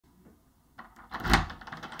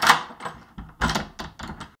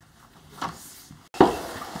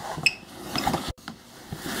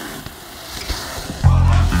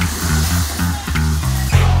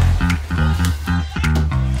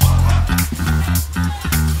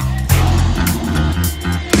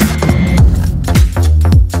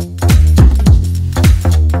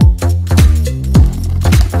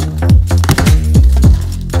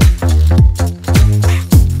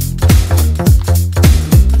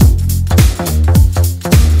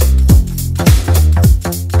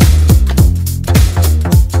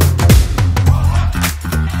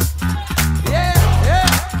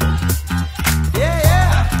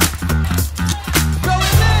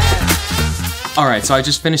Alright, so I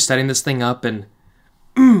just finished setting this thing up and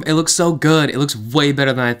it looks so good. It looks way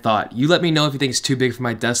better than I thought. You let me know if you think it's too big for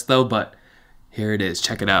my desk though, but here it is.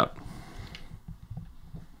 Check it out.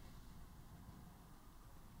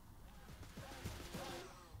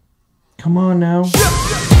 Come on now.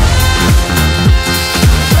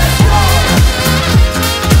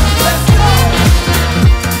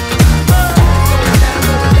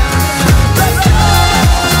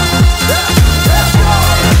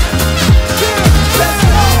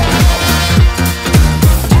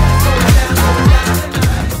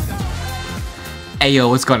 Hey yo,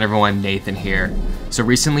 what's going on everyone, Nathan here. So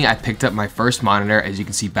recently I picked up my first monitor, as you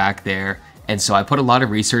can see back there, and so I put a lot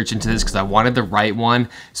of research into this because I wanted the right one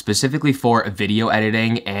specifically for video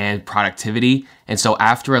editing and productivity. And so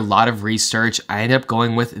after a lot of research, I ended up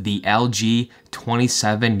going with the LG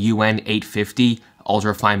 27UN850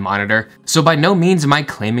 UltraFine monitor. So by no means am I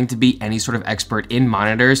claiming to be any sort of expert in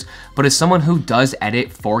monitors, but as someone who does edit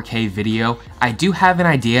 4K video, I do have an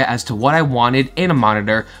idea as to what I wanted in a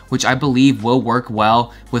monitor, which I believe will work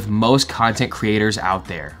well with most content creators out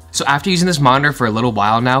there. So after using this monitor for a little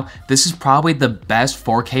while now, this is probably the best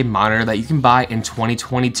 4K monitor that you can buy in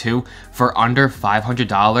 2022 for under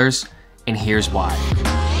 $500, and here's why.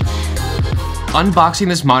 Unboxing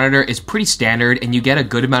this monitor is pretty standard and you get a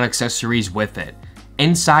good amount of accessories with it.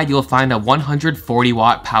 Inside, you'll find a 140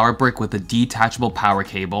 watt power brick with a detachable power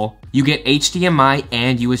cable. You get HDMI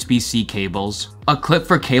and USB-C cables, a clip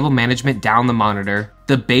for cable management down the monitor,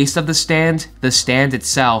 the base of the stand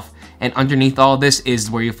itself, and underneath all this is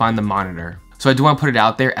where you find the monitor. So I do want to put it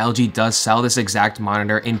out there, LG does sell this exact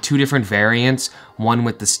monitor in two different variants, one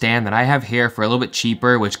with the stand that I have here for a little bit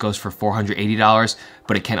cheaper, which goes for $480,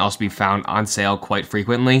 but it can also be found on sale quite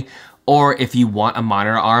frequently. Or if you want a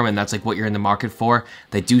monitor arm and that's like what you're in the market for,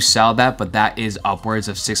 they do sell that, but that is upwards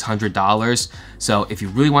of $600. So if you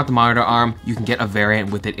really want the monitor arm, you can get a variant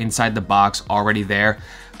with it inside the box already there.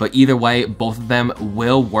 But either way, both of them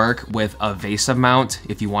will work with a VESA mount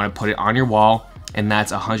if you want to put it on your wall, and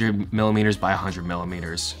that's 100 millimeters by 100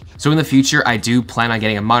 millimeters. So in the future, I do plan on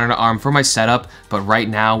getting a monitor arm for my setup, but right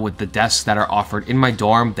now with the desks that are offered in my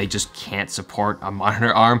dorm, they just can't support a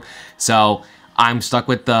monitor arm. So I'm stuck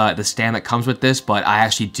with the stand that comes with this, but I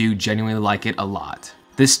actually do genuinely like it a lot.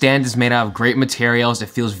 This stand is made out of great materials, it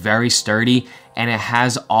feels very sturdy, and it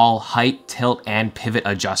has all height, tilt, and pivot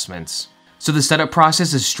adjustments. So the setup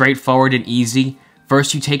process is straightforward and easy.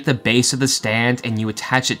 First, you take the base of the stand and you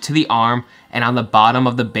attach it to the arm, and on the bottom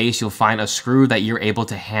of the base, you'll find a screw that you're able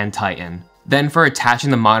to hand tighten. Then for attaching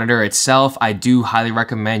the monitor itself, I do highly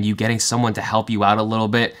recommend you getting someone to help you out a little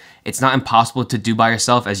bit. It's not impossible to do by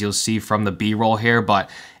yourself, as you'll see from the B-roll here,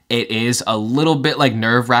 but it is a little bit like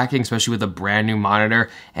nerve-wracking, especially with a brand new monitor,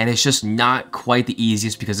 and it's just not quite the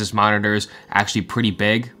easiest because this monitor is actually pretty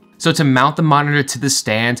big. So to mount the monitor to the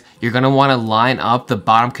stand, you're gonna wanna line up the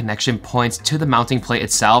bottom connection points to the mounting plate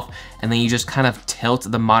itself, and then you just kind of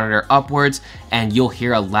tilt the monitor upwards and you'll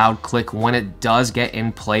hear a loud click when it does get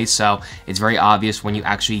in place, so it's very obvious when you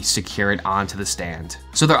actually secure it onto the stand.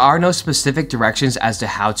 So there are no specific directions as to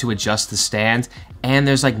how to adjust the stand, and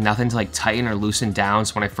there's like nothing to like tighten or loosen down,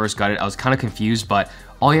 so when I first got it, I was kind of confused, but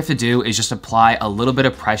all you have to do is just apply a little bit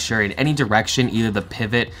of pressure in any direction, either the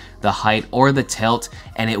pivot, the height, or the tilt,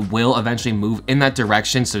 and it will eventually move in that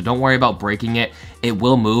direction, so don't worry about breaking it. It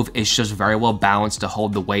will move, it's just very well balanced to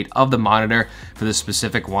hold the weight of the monitor for the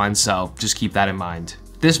specific one, so just keep that in mind.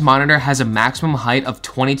 This monitor has a maximum height of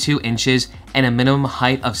 22 inches and a minimum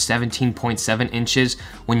height of 17.7 inches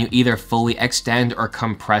when you either fully extend or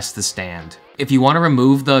compress the stand. If you want to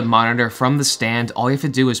remove the monitor from the stand, all you have to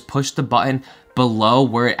do is push the button below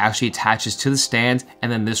where it actually attaches to the stand, and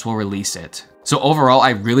then this will release it. So overall,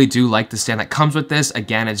 I really do like the stand that comes with this.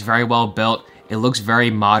 Again, it's very well built. It looks very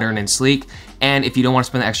modern and sleek, and if you don't want to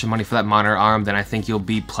spend the extra money for that monitor arm, then I think you'll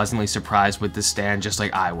be pleasantly surprised with this stand just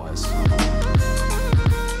like I was.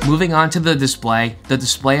 Moving on to the display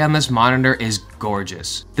on this monitor is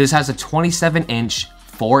gorgeous. This has a 27-inch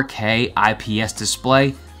 4K IPS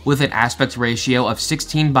display with an aspect ratio of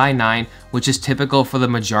 16:9, which is typical for the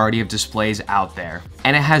majority of displays out there.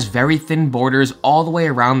 And it has very thin borders all the way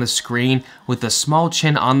around the screen with a small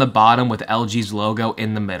chin on the bottom with LG's logo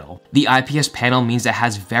in the middle. The IPS panel means it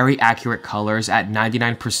has very accurate colors at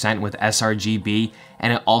 99% with sRGB,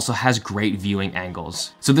 and it also has great viewing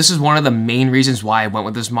angles. So this is one of the main reasons why I went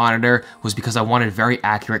with this monitor, was because I wanted very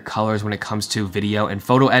accurate colors when it comes to video and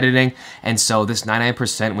photo editing, and so this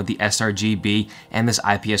 99% with the sRGB and this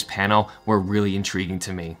IPS panel were really intriguing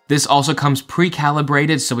to me. This also comes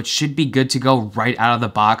pre-calibrated, so it should be good to go right out of the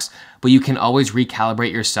box, but you can always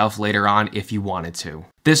recalibrate yourself later on if you wanted to.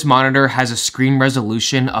 This monitor has a screen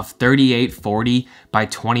resolution of 3840 by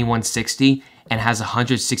 2160 and has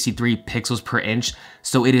 163 pixels per inch,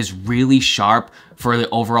 so it is really sharp for the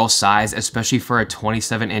overall size, especially for a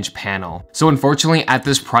 27-inch panel. So unfortunately, at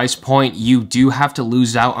this price point, you do have to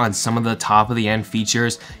lose out on some of the top of the end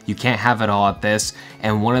features. You can't have it all at this,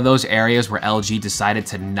 and one of those areas where LG decided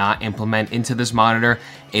to not implement into this monitor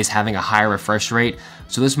is having a higher refresh rate.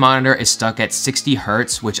 So this monitor is stuck at 60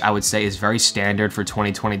 Hz, which I would say is very standard for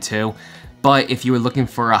 2022. But if you were looking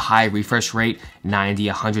for a high refresh rate, 90,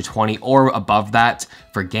 120, or above that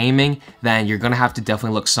for gaming, then you're gonna have to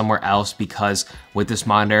definitely look somewhere else, because with this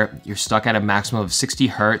monitor, you're stuck at a maximum of 60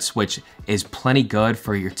 Hz, which is plenty good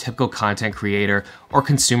for your typical content creator or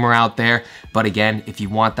consumer out there. But again, if you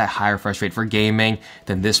want that high refresh rate for gaming,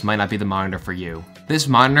 then this might not be the monitor for you. This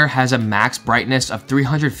monitor has a max brightness of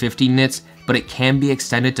 350 nits, but it can be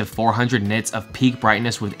extended to 400 nits of peak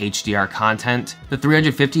brightness with HDR content. The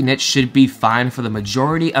 350 nits should be fine for the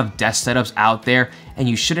majority of desk setups out there, and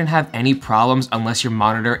you shouldn't have any problems unless your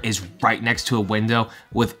monitor is right next to a window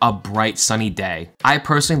with a bright sunny day. I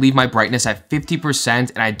personally leave my brightness at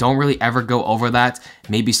 50%, and I don't really ever go over that,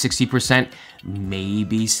 maybe 60%,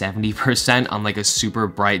 maybe 70% on like a super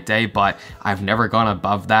bright day, but I've never gone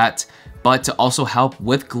above that. But to also help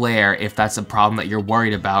with glare, if that's a problem that you're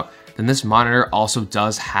worried about, then this monitor also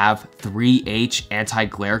does have 3H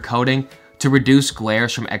anti-glare coating to reduce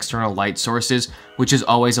glares from external light sources, which is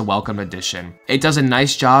always a welcome addition. It does a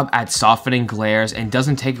nice job at softening glares and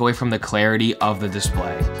doesn't take away from the clarity of the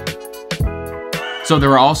display. So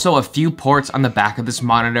there are also a few ports on the back of this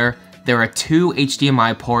monitor. There are 2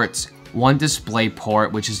 HDMI ports, 1 display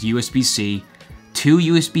port, which is USB-C, 2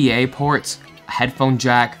 USB-A ports, a headphone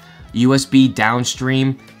jack, USB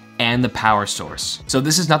downstream, and the power source. So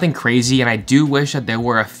this is nothing crazy, and I do wish that there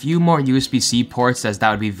were a few more USB-C ports, as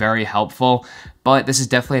that would be very helpful, but this is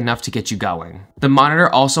definitely enough to get you going. The monitor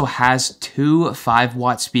also has 2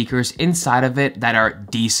 5-watt speakers inside of it that are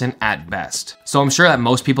decent at best. So I'm sure that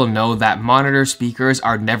most people know that monitor speakers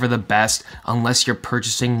are never the best unless you're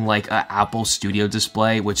purchasing like an Apple Studio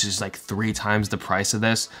display, which is like 3 times the price of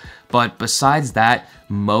this. But besides that,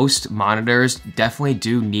 most monitors definitely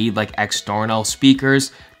do need like external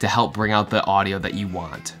speakers to help bring out the audio that you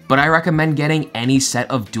want. But I recommend getting any set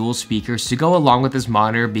of dual speakers to go along with this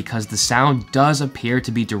monitor, because the sound does appear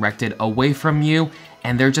to be directed away from you,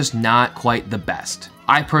 and they're just not quite the best.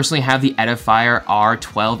 I personally have the Edifier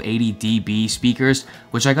R1280DB speakers,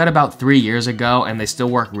 which I got about 3 years ago, and they still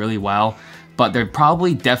work really well. But they're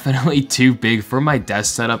probably definitely too big for my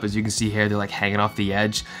desk setup. As you can see here, they're like hanging off the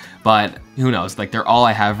edge. But who knows, like they're all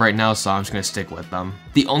I have right now, so I'm just gonna stick with them.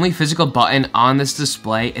 The only physical button on this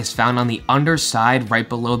display is found on the underside right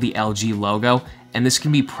below the LG logo, and this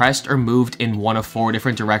can be pressed or moved in one of 4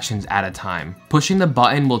 different directions at a time. Pushing the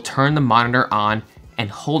button will turn the monitor on,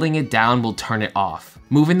 and holding it down will turn it off.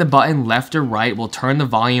 Moving the button left or right will turn the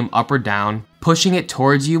volume up or down. Pushing it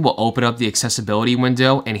towards you will open up the accessibility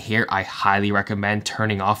window, and here I highly recommend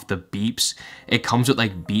turning off the beeps. It comes with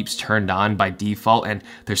like beeps turned on by default, and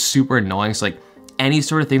they're super annoying. So like any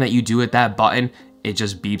sort of thing that you do with that button, it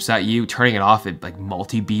just beeps at you. Turning it off, it like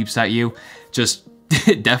multi-beeps at you. Just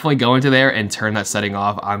definitely go into there and turn that setting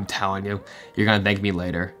off. I'm telling you, you're gonna thank me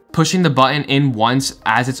later. Pushing the button in once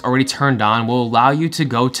as it's already turned on will allow you to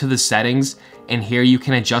go to the settings, and here you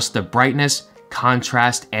can adjust the brightness,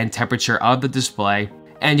 contrast, and temperature of the display.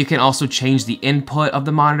 And you can also change the input of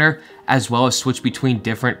the monitor, as well as switch between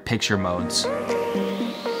different picture modes.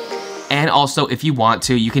 And also, if you want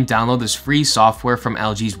to, you can download this free software from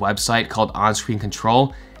LG's website called On-Screen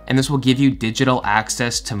Control, and this will give you digital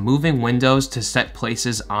access to moving windows to set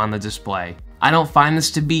places on the display. I don't find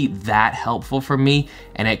this to be that helpful for me,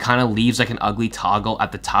 and it kind of leaves like an ugly toggle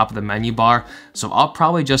at the top of the menu bar, so I'll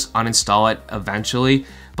probably just uninstall it eventually.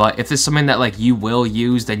 But if it's something that like you will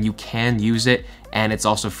use, then you can use it, and it's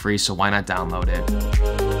also free, so why not download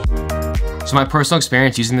it? So my personal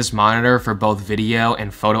experience using this monitor for both video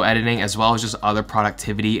and photo editing, as well as just other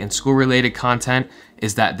productivity and school related content,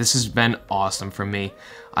 is that this has been awesome for me.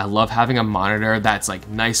 I love having a monitor that's like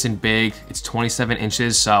nice and big. It's 27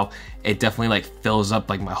 inches, so it definitely like fills up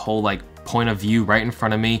like my whole like point of view right in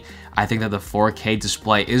front of me. I think that the 4K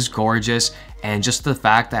display is gorgeous, and just the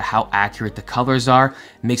fact that how accurate the colors are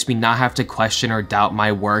makes me not have to question or doubt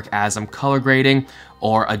my work as I'm color grading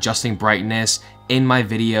or adjusting brightness in my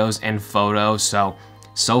videos and photos.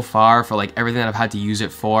 So far for like everything that I've had to use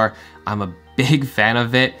it for, I'm a big fan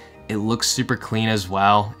of it. It looks super clean as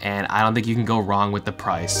well, and I don't think you can go wrong with the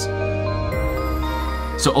price.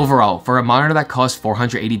 So overall, for a monitor that costs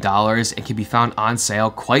 $480 and can be found on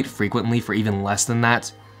sale quite frequently for even less than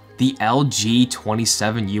that, the LG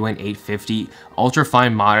 27UN850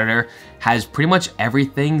 UltraFine monitor has pretty much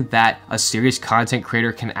everything that a serious content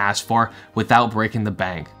creator can ask for without breaking the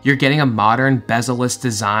bank. You're getting a modern bezel-less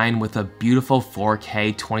design with a beautiful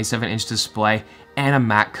 4K 27-inch display and a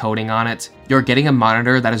matte coating on it. You're getting a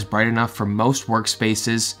monitor that is bright enough for most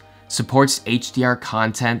workspaces, supports HDR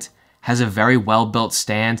content, has a very well-built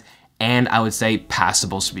stand, and I would say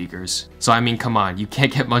passable speakers. So I mean, come on, you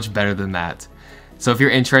can't get much better than that. So if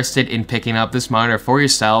you're interested in picking up this monitor for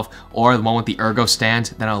yourself or the one with the ergo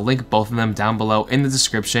stand, then I'll link both of them down below in the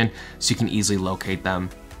description so you can easily locate them.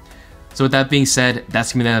 So with that being said,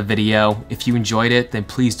 that's gonna be the end of the video. If you enjoyed it, then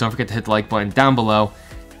please don't forget to hit the like button down below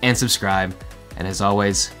and subscribe. And as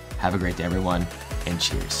always, have a great day everyone, and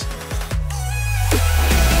cheers.